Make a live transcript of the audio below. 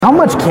how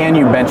much can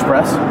you bench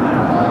press?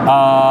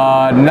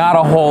 Not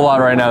a whole lot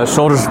right now. The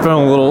shoulders are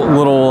feeling a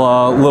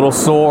little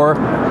sore.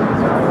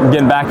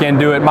 Getting back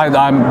into it.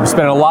 I'm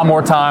spending a lot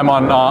more time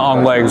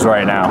on legs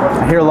right now.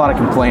 I hear a lot of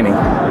complaining.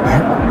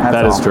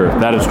 That is true.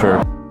 That is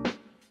true.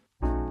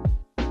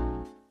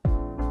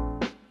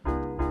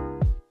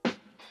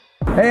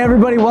 Hey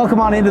everybody, welcome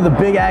on into the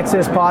Big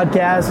Access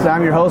Podcast.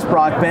 I'm your host,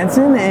 Brock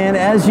Benson, and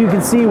as you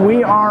can see,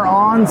 we are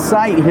on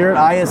site here at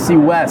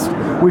ISC West.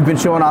 We've been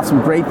showing off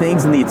some great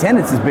things, and the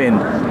attendance has been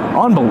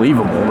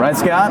unbelievable, right,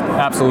 Scott?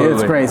 Absolutely.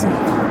 It's crazy.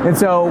 And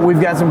so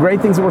we've got some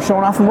great things that we're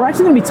showing off, and we're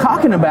actually going to be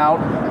talking about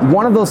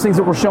one of those things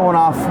that we're showing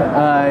off,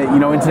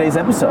 in today's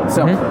episode.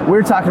 So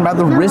we're talking about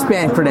the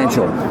wristband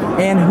credential,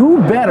 and who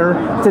better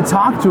to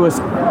talk to us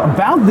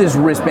about this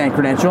wristband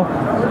credential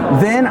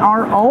than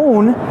our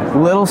own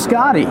little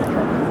Scotty.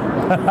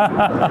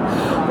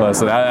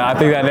 Listen, I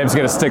think that name's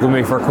going to stick with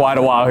me for quite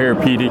a while here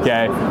at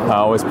PDK. I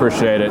always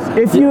appreciate it.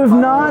 If you have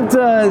not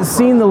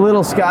seen the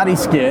Little Scotty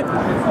skit,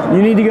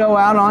 you need to go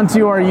out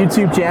onto our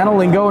YouTube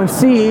channel and go and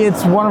see.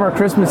 It's one of our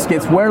Christmas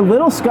skits where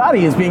Little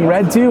Scotty is being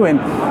read to, and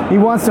he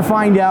wants to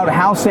find out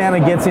how Santa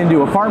gets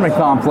into apartment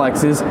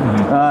complexes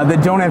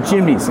that don't have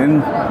chimneys.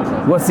 And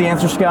what's the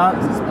answer, Scott?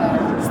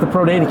 It's the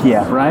Pro Data Key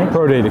app, right?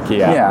 Pro Data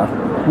Key app.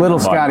 Yeah. Little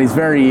Scotty's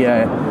very...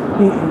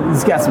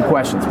 he's got some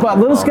questions. But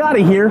Little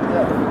Scotty here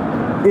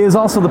is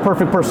also the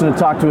perfect person to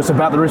talk to us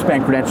about the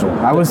wristband credential.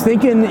 I was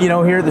thinking,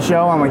 here at the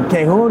show, I'm like,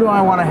 okay, who do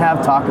I want to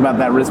have talk about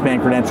that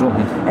wristband credential?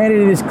 And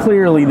it is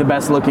clearly the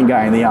best looking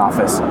guy in the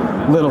office,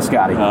 Little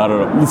Scotty. I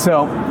don't know.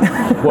 So,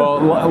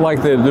 well,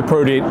 like the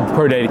Pro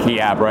Data Key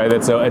app, right?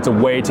 It's a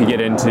way to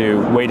get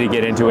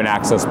into an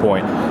access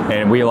point,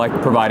 and we like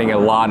providing a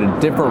lot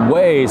of different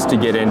ways to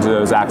get into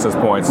those access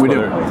points. We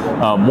do.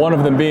 One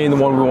of them being the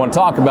one we want to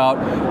talk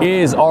about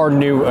is our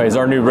new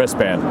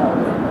wristband.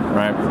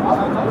 Right.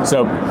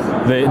 So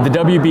the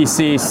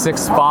WBC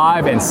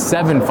 6.5 and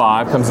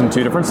 7.5 comes in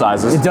two different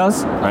sizes. It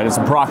does. Right. It's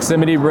a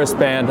proximity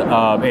wristband.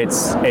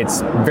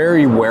 It's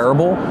very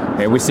wearable,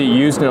 and we see it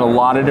used in a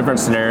lot of different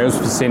scenarios.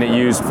 We've seen it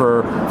used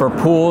for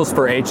pools,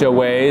 for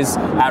HOAs,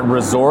 at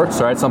resorts.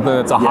 Right. Something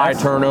that's a high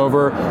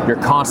turnover. You're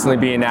constantly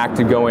being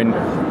active, going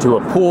to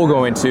a pool,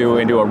 going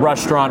into a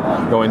restaurant,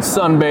 going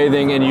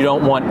sunbathing, and you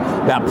don't want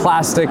that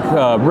plastic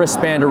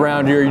wristband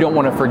around you. You don't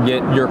want to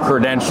forget your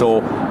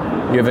credential.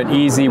 You have an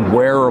easy,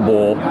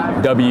 wearable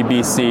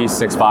WBC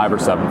 6.5 or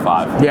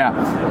 7.5.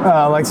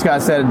 Yeah, like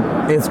Scott said,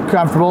 it's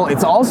comfortable.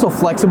 It's also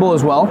flexible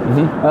as well.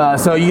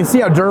 So you can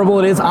see how durable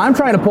it is. I'm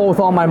trying to pull with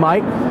all my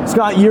might.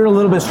 Scott, you're a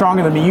little bit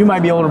stronger than me. You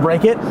might be able to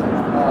break it.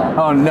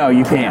 Oh, no,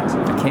 you can't.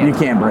 You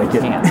can't break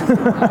it.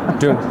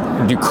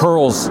 Do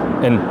curls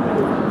and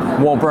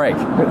won't break.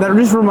 That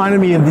just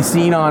reminded me of the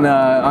scene on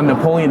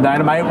Napoleon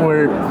Dynamite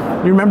where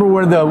you remember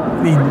where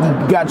he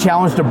got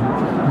challenged to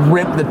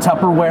rip the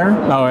Tupperware.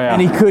 Oh yeah.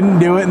 And he couldn't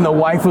do it, and the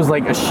wife was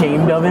like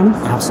ashamed of him.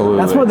 Absolutely.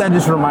 That's what that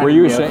just reminded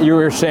me of. You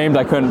were ashamed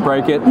I couldn't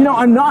break it?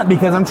 I'm not,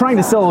 because I'm trying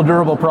to sell a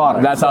durable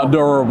product. That's how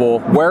durable,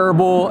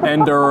 wearable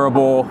and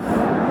durable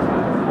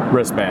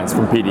wristbands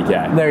from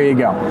PDK. There you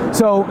go.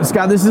 So,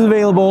 Scott, this is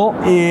available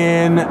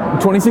in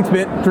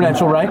 26-bit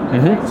credential, right?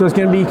 So it's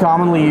going to be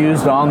commonly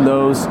used on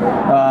those,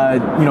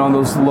 on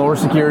those lower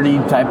security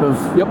type of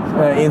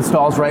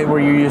installs, right? Where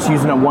you're just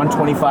using a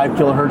 125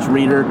 kilohertz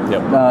reader,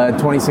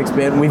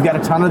 26-bit. And we've got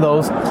a ton of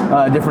those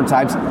different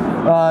types.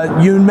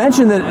 You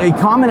mentioned that a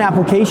common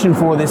application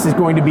for this is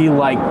going to be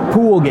like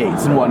pool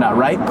gates and whatnot,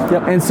 right?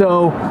 Yep. And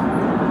so,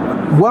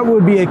 what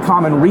would be a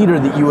common reader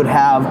that you would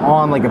have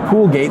on like a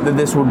pool gate that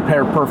this would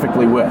pair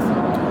perfectly with?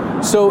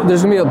 So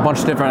there's going to be a bunch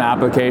of different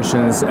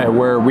applications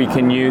where we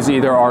can use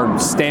either our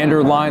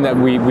standard line that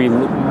we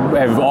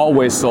have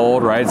always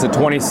sold, right? It's a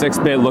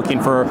 26-bit looking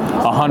for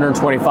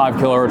 125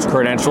 kilohertz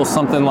credentials,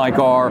 something like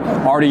our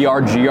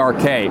RDR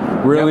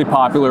GRK, really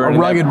popular. Our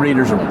rugged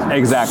readers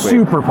are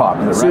super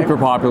popular, right? Super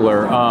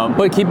popular.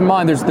 But keep in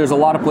mind, there's a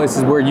lot of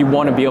places where you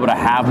want to be able to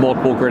have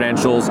multiple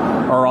credentials,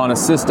 or on a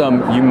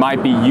system you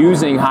might be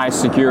using high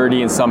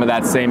security in some of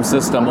that same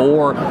system,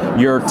 or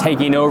you're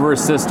taking over a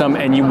system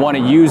and you want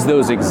to use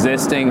those existing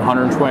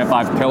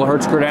 125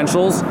 kilohertz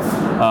credentials,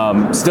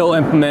 still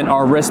implement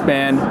our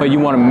wristband, but you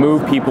want to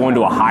move people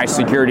into a high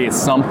security at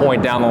some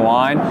point down the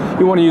line.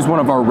 You want to use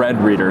one of our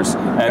red readers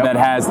that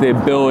has the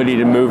ability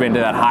to move into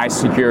that high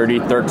security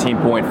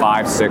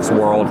 13.56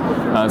 world.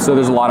 So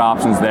there's a lot of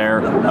options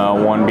there.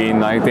 One being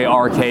like the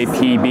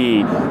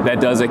RKPB that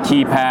does a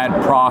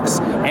keypad,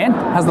 procs, and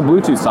has the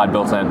Bluetooth side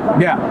built in.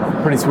 Yeah,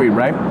 pretty sweet,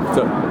 right?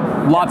 So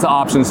lots of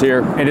options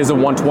here. It is a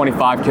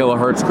 125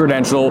 kilohertz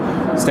credential,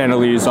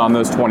 standardly used on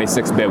those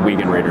 26-bit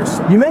Wiegand readers.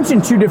 You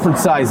mentioned two different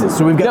sizes.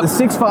 So we've got the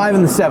 6.5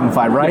 and the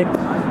 7.5, right?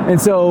 And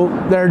so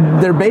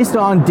they're based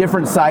on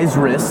different size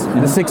wrists.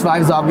 The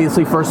 6.5 is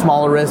obviously for a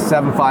smaller wrist,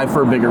 7.5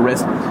 for a bigger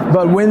wrist.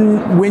 But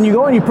when you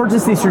go and you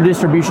purchase these through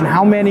distribution,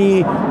 how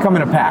many come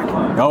in a pack?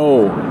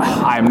 Oh,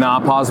 I'm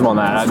not positive on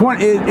that.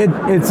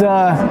 It's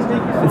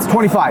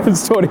 25.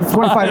 It's 25.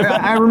 25.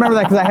 I remember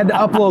that because I had to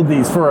upload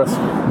these for us.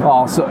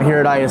 also here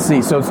at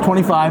ISC. So it's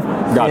 25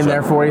 in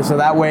there for you. So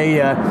that way,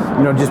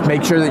 just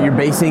make sure that you're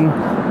basing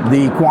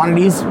the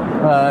quantities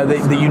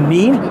that you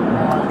need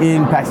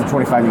in packs of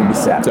 25. You'll be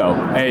set. So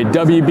a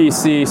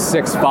WBC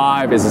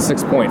 6.5 is a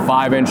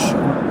 6.5 inch.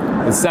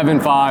 The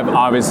 7.5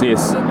 obviously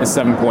is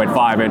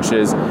 7.5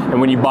 inches,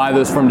 and when you buy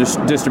those from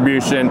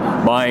distribution,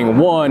 buying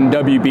one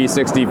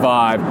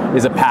WB65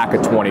 is a pack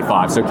of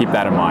 25, so keep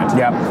that in mind.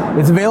 Yep.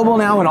 It's available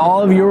now in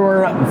all of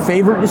your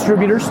favorite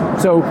distributors,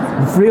 so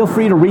feel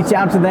free to reach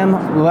out to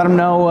them, let them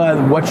know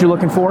what you're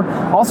looking for.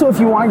 Also, if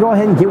you want to go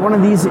ahead and get one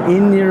of these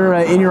in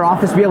your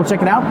office, be able to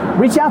check it out,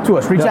 reach out to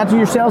us. Reach out to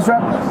your sales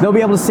rep. They'll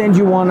be able to send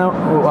you one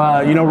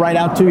right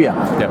out to you.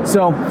 Yep.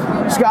 So,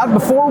 Scott,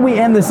 before we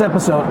end this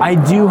episode, I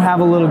do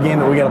have a little game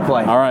that we got to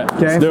play. All right,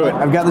 let's do it.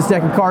 I've got this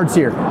deck of cards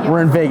here.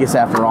 We're in Vegas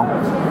after all.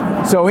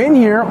 So in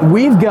here,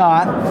 we've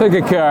got... Pick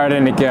a card,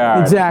 any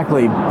card.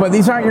 Exactly. But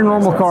these aren't your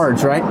normal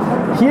cards, right?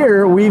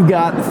 Here, we've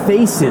got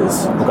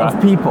faces of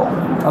people,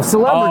 of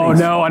celebrities.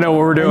 Oh, no, I know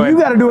what we're doing. And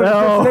you got to do an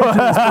impersonation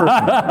of this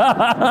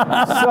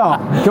person. So,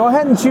 go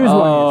ahead and choose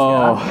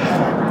one.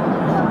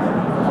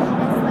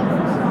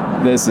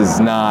 This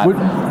is not...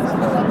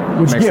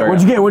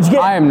 What'd you get?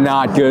 I am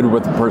not good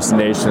with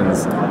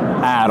impersonations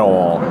at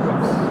all.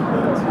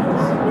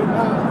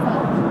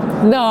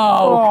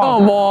 No,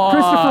 come on.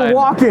 Christopher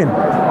Walken.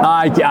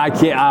 I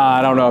can't.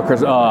 I don't know, Chris.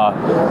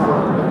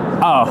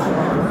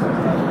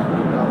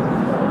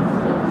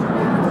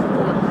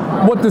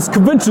 What this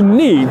convention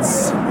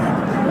needs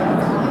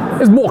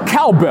is more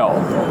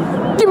cowbell.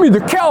 Give me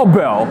the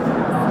cowbell.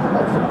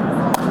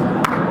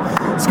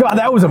 Scott,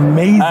 that was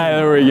amazing.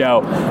 There we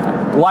go.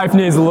 Life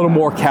needs a little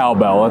more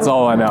cowbell. That's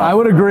all I know. I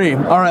would agree.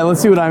 All right,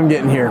 let's see what I'm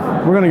getting here.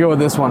 We're going to go with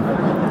this one.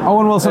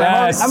 Owen Wilson.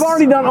 Yes. I've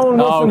already done Owen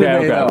Wilson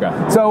today, though.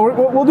 Okay. So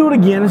we'll do it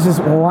again. It's just,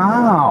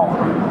 wow.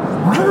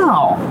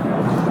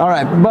 All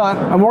right,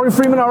 but Morgan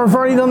Freeman, I've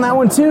already done that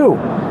one too.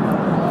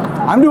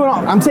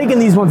 I'm taking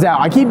these ones out.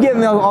 I keep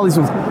getting all these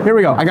ones. Here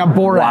we go. I got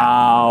Borat.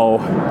 Wow.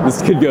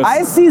 This could go.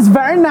 ISC is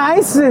very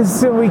nice.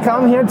 So we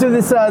come here to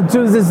this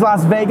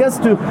Las Vegas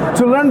to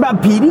learn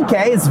about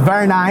PDK. It's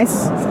very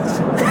nice.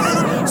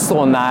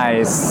 So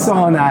nice.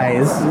 So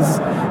nice.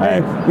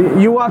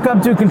 You walk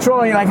up to a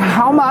controller and you're like,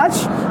 how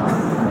much?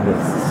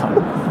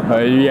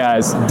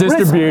 Yes,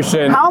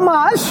 distribution. Rich, how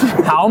much?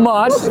 How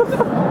much?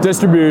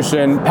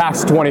 Distribution,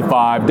 packs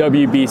 25,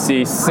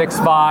 WBC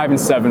 6.5 and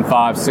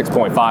 7.5,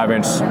 6.5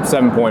 inch,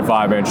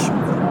 7.5 inch.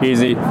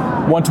 Easy.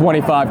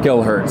 125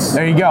 kilohertz.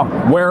 There you go.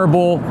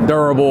 Wearable,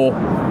 durable,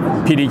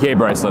 PDK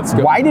bracelets.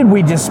 Go. Why did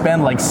we just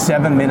spend like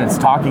 7 minutes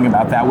talking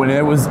about that when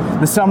it was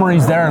the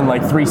summary's there in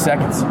like 3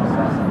 seconds?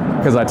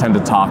 Because I tend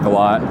to talk a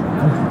lot.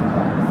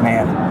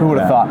 Man, who would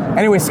have thought?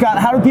 Anyway, Scott,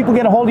 how do people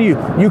get a hold of you?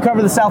 You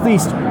cover the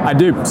Southeast. I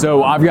do.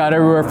 So I've got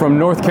everywhere from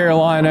North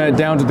Carolina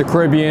down to the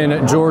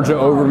Caribbean, Georgia,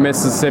 over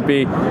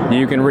Mississippi.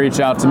 You can reach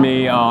out to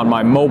me on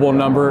my mobile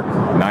number,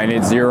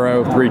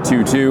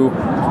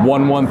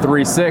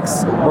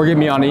 980-322-1136, or give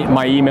me on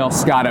my email,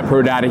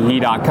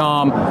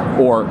 scott@prodatahe.com,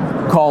 or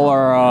call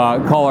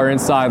our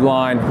inside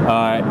line.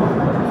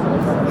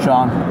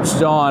 Sean,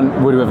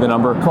 what do we have the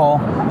number? Call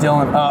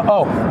Dylan.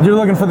 You're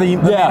looking for the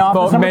main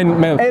office number?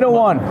 Main.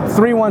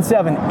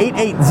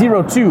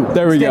 801-317-8802.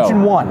 There we go.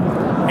 Extension 1.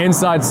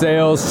 Inside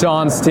sales,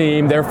 Sean's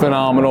team, they're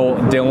phenomenal.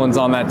 Dylan's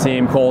on that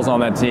team, Cole's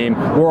on that team.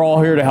 We're all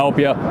here to help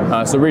you.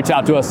 So reach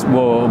out to us.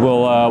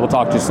 We'll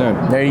talk to you soon.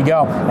 There you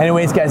go.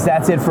 Anyways, guys,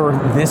 that's it for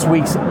this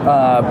week's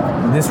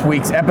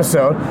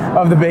episode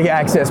of the Big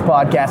Access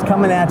Podcast,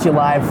 coming at you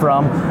live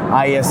from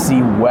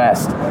ISC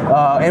West.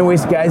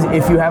 Anyways, guys,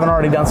 if you haven't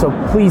already done so,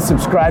 please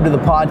subscribe to the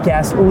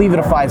podcast, leave it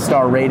a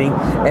 5-star rating,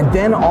 and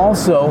then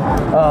also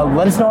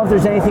let us know if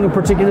there's anything in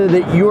particular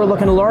that you are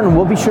looking to learn, and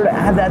we'll be sure to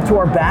add that to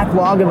our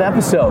backlog of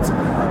episodes.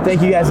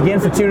 Thank you guys again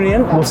for tuning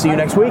in. We'll see you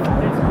next week.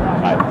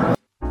 Bye.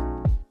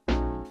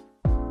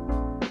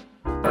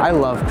 I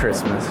love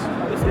Christmas.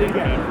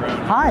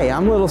 Hi,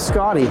 I'm Little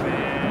Scotty,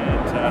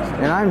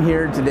 and I'm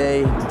here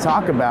today to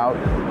talk about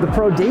the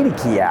Pro Data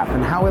Key app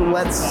and how it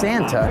lets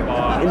Santa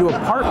into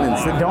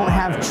apartments that don't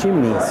have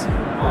chimneys.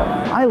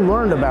 I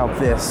learned about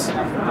this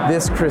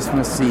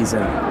Christmas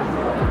season.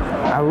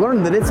 I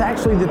learned that it's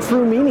actually the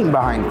true meaning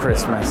behind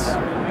Christmas.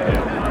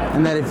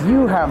 And that if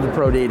you have the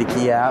Pro Data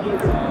Key app,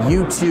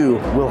 you too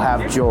will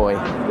have joy.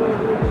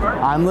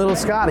 I'm Little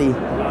Scotty,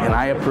 and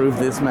I approve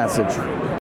this message.